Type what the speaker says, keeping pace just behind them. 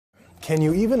Can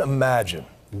you even imagine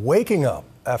waking up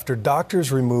after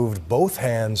doctors removed both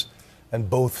hands and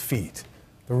both feet?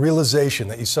 The realization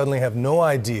that you suddenly have no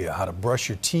idea how to brush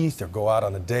your teeth or go out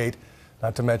on a date,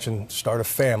 not to mention start a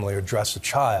family or dress a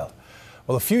child.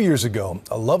 Well, a few years ago,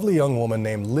 a lovely young woman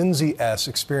named Lindsay S.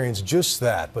 experienced just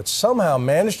that, but somehow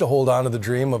managed to hold on to the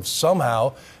dream of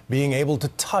somehow being able to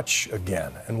touch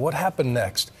again. And what happened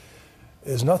next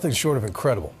is nothing short of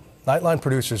incredible. Nightline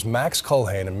producers Max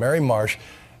Culhane and Mary Marsh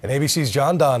and ABC's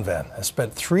John Donvan have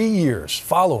spent 3 years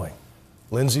following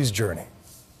Lindsay's journey.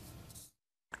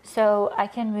 So I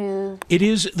can move. It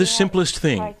is the simplest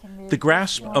thing, the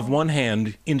grasp of one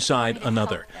hand inside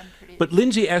another. But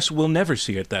Lindsay S. will never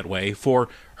see it that way. For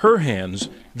her hands,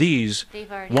 these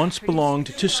once belonged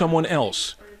to someone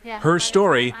else. Her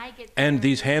story and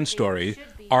these hand stories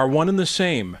are one and the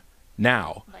same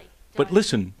now. But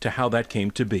listen to how that came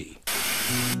to be.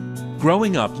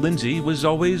 Growing up, Lindsay was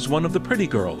always one of the pretty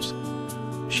girls.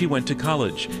 She went to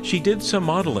college, she did some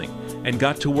modeling, and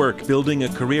got to work building a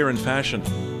career in fashion.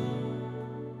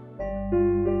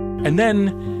 And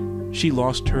then she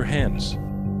lost her hands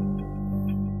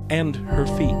and her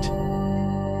feet.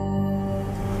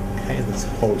 Okay, let's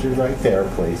hold you right there,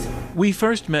 please. We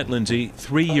first met Lindsay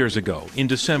 3 years ago, in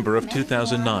December of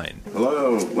 2009.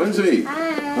 Hello, Lindsay.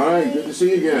 Hi, good to see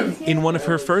you again. In one of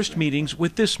her first meetings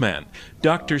with this man,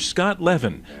 Dr. Scott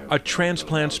Levin, a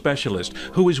transplant specialist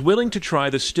who is willing to try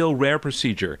the still rare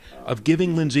procedure of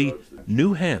giving Lindsay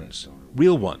new hands,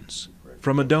 real ones,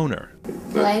 from a donor.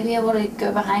 Will I be able to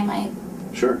go behind my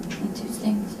Sure. two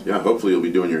things? Yeah, hopefully you'll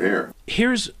be doing your hair.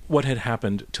 Here's what had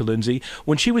happened to Lindsay.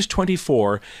 When she was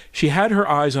 24, she had her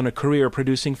eyes on a career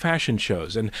producing fashion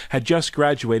shows and had just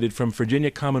graduated from Virginia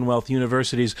Commonwealth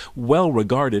University's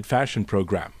well-regarded fashion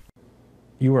program.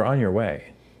 You were on your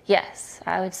way. Yes,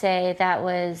 I would say that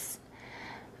was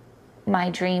my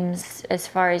dreams as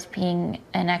far as being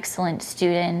an excellent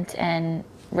student and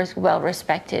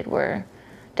well-respected were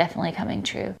definitely coming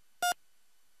true.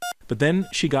 But then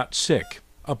she got sick.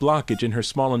 A blockage in her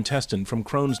small intestine from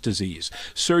Crohn's disease.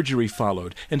 Surgery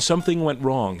followed, and something went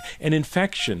wrong. An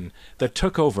infection that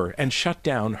took over and shut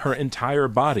down her entire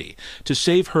body. To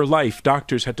save her life,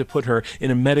 doctors had to put her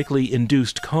in a medically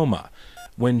induced coma.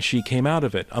 When she came out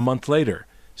of it a month later,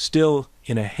 still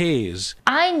in a haze,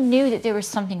 I knew that there was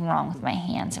something wrong with my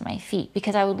hands and my feet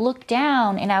because I would look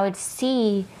down and I would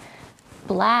see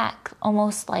black,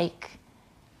 almost like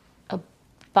a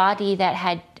body that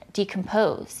had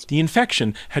decomposed. The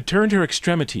infection had turned her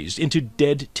extremities into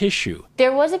dead tissue.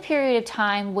 There was a period of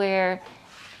time where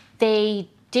they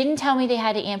didn't tell me they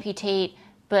had to amputate,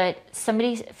 but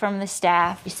somebody from the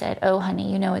staff said, "Oh, honey,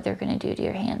 you know what they're going to do to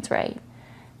your hands, right?"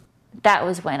 That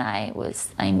was when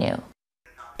I knew.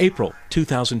 April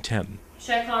 2010.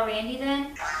 Should I call Randy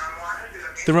then?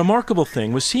 The remarkable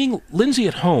thing was seeing Lindsay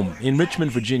at home in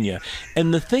Richmond, Virginia,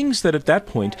 and the things that at that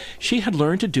point she had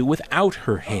learned to do without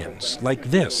her hands,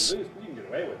 like this.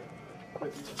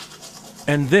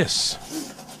 And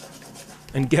this.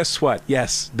 And guess what?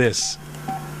 Yes, this.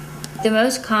 The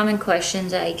most common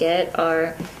questions I get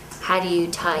are, how do you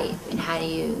type and how do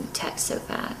you text so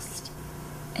fast?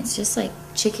 It's just like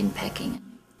chicken pecking.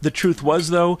 The truth was,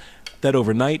 though, that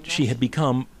overnight she had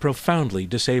become profoundly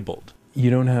disabled. You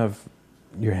don't have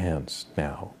your hands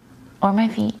now. Or my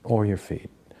feet. Or your feet.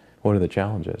 What are the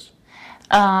challenges?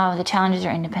 The challenges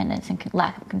are independence and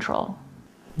lack of control.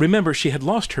 Remember, she had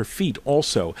lost her feet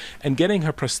also, and getting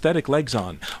her prosthetic legs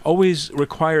on always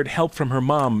required help from her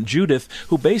mom, Judith,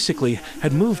 who basically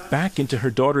had moved back into her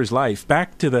daughter's life,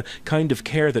 back to the kind of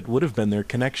care that would have been their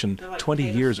connection 20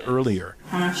 years earlier.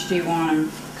 How much do you want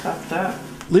them cuffed up?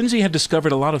 Lindsay had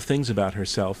discovered a lot of things about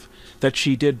herself, that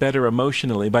she did better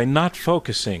emotionally by not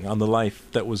focusing on the life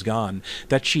that was gone,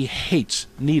 that she hates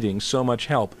needing so much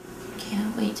help.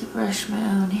 Can't wait to brush my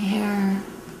own hair.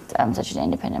 I'm such an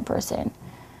independent person.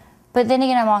 But then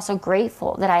again, I'm also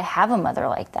grateful that I have a mother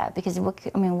like that because, what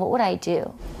would I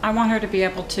do? I want her to be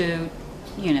able to,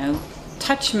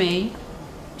 touch me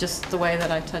just the way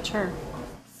that I touch her.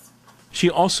 She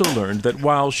also learned that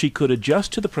while she could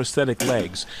adjust to the prosthetic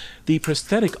legs, the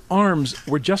prosthetic arms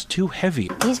were just too heavy.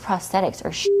 These prosthetics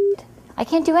are shit. I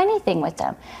can't do anything with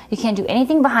them. You can't do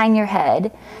anything behind your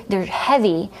head. They're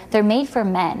heavy. They're made for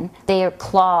men. They are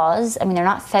claws. They're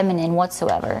not feminine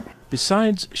whatsoever.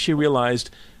 Besides, she realized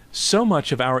so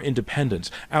much of our independence,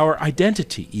 our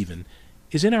identity even,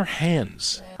 is in our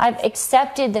hands. I've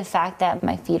accepted the fact that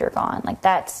my feet are gone.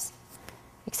 That's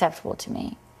acceptable to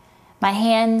me. My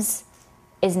hands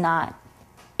is not.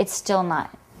 It's still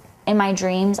not. In my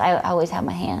dreams, I always have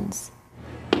my hands.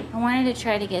 I wanted to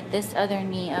try to get this other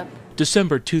knee up.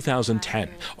 December 2010.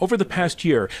 Over the past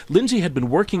year, Lindsay had been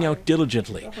working out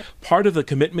diligently. Part of the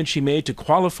commitment she made to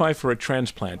qualify for a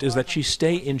transplant is that she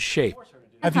stay in shape.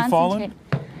 Have you fallen?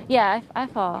 Yeah, I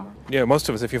fall. Yeah, most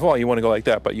of us, if you fall, you want to go like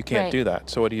that, but you can't Right. do that.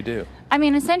 So what do you do? I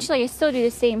mean, essentially, I still do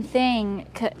the same thing,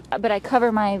 but I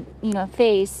cover my,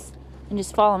 face and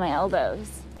just fall on my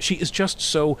elbows. She is just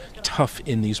so tough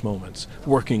in these moments,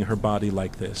 working her body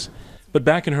like this. But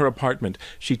back in her apartment,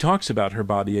 she talks about her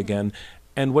body again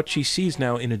and what she sees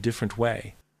now in a different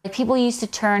way. People used to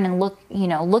turn and look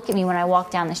at me when I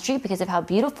walked down the street because of how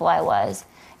beautiful I was.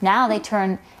 Now they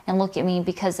turn and look at me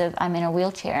because I'm in a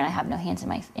wheelchair and I have no hands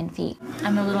and feet.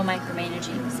 I'm a little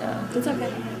micromanaging, so it's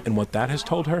okay. And what that has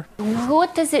told her?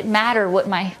 What does it matter what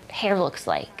my hair looks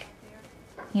like?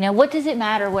 What does it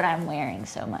matter what I'm wearing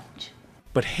so much?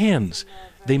 But hands,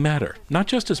 they matter, not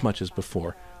just as much as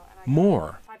before,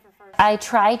 more. I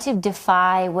try to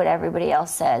defy what everybody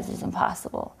else says is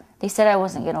impossible. They said I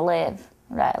wasn't going to live,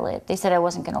 right? I lived. They said I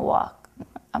wasn't going to walk.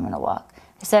 I'm going to walk.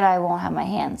 They said I won't have my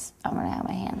hands. I'm going to have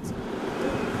my hands.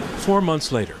 4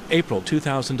 months later, April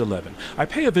 2011, I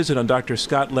pay a visit on Dr.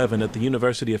 Scott Levin at the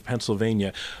University of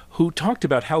Pennsylvania, who talked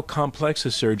about how complex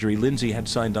a surgery Lindsay had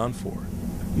signed on for.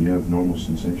 You have normal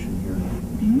sensation here?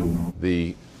 Mm-hmm.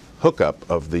 The hookup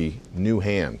of the new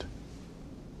hand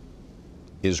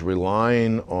is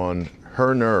relying on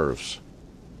her nerves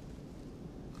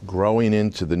growing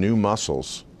into the new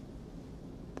muscles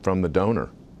from the donor.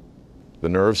 The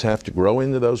nerves have to grow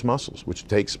into those muscles, which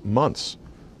takes months.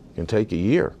 It can take a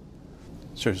year.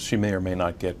 So she may or may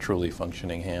not get truly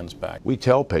functioning hands back. We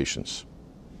tell patients,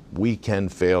 we can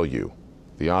fail you.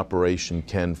 The operation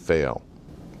can fail.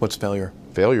 What's failure?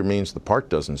 Failure means the part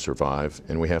doesn't survive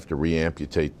and we have to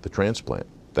re-amputate the transplant.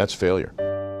 That's failure.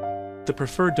 The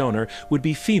preferred donor would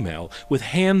be female, with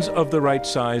hands of the right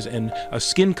size and a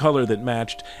skin color that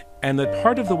matched, and that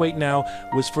part of the wait now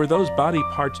was for those body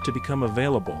parts to become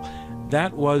available.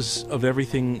 That was, of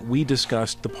everything we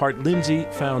discussed, the part Lindsay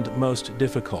found most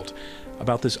difficult,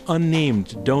 about this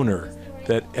unnamed donor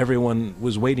that everyone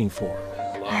was waiting for.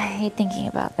 I hate thinking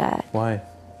about that. Why?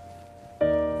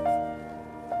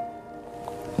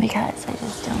 Because I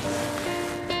just don't.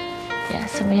 Yeah,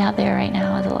 somebody out there right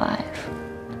now is alive.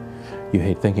 You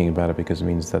hate thinking about it because it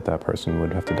means that that person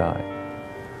would have to die.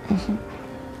 Mm-hmm.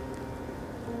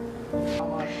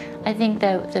 I think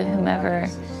that whomever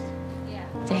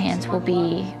the hands will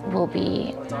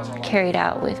be carried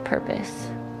out with purpose.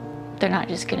 They're not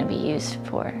just going to be used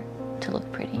to look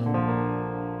pretty.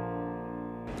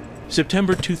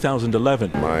 September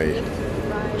 2011. My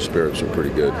spirits are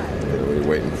pretty good. We've been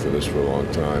waiting for this for a long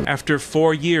time. After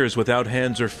 4 years without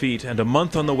hands or feet and a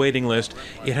month on the waiting list,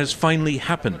 it has finally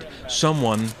happened.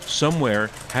 Someone, somewhere,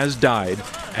 has died,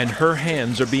 and her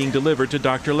hands are being delivered to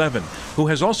Dr. Levin, who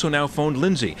has also now phoned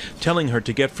Lindsay, telling her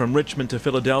to get from Richmond to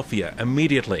Philadelphia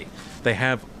immediately. They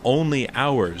have only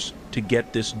hours to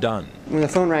get this done. When the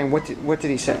phone rang, what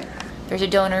did he say? There's a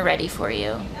donor ready for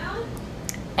you.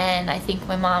 And I think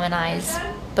my mom and I's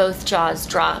both jaws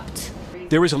dropped.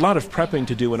 There is a lot of prepping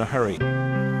to do in a hurry.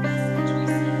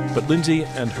 But Lindsay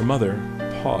and her mother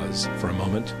pause for a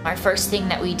moment. Our first thing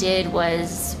that we did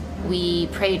was we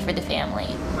prayed for the family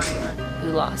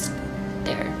who lost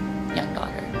their young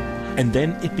daughter. And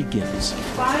then it begins.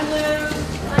 Bye, Lou.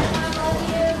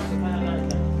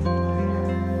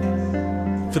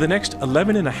 For the next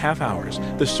 11 and a half hours,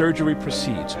 the surgery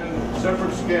proceeds.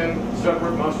 Separate skin,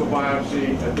 separate muscle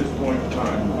biopsy at this point in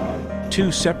time.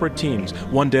 2 separate teams,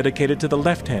 one dedicated to the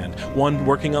left hand, one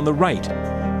working on the right.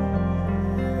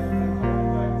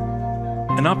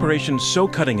 An operation so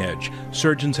cutting edge,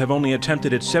 surgeons have only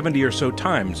attempted it 70 or so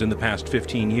times in the past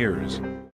 15 years.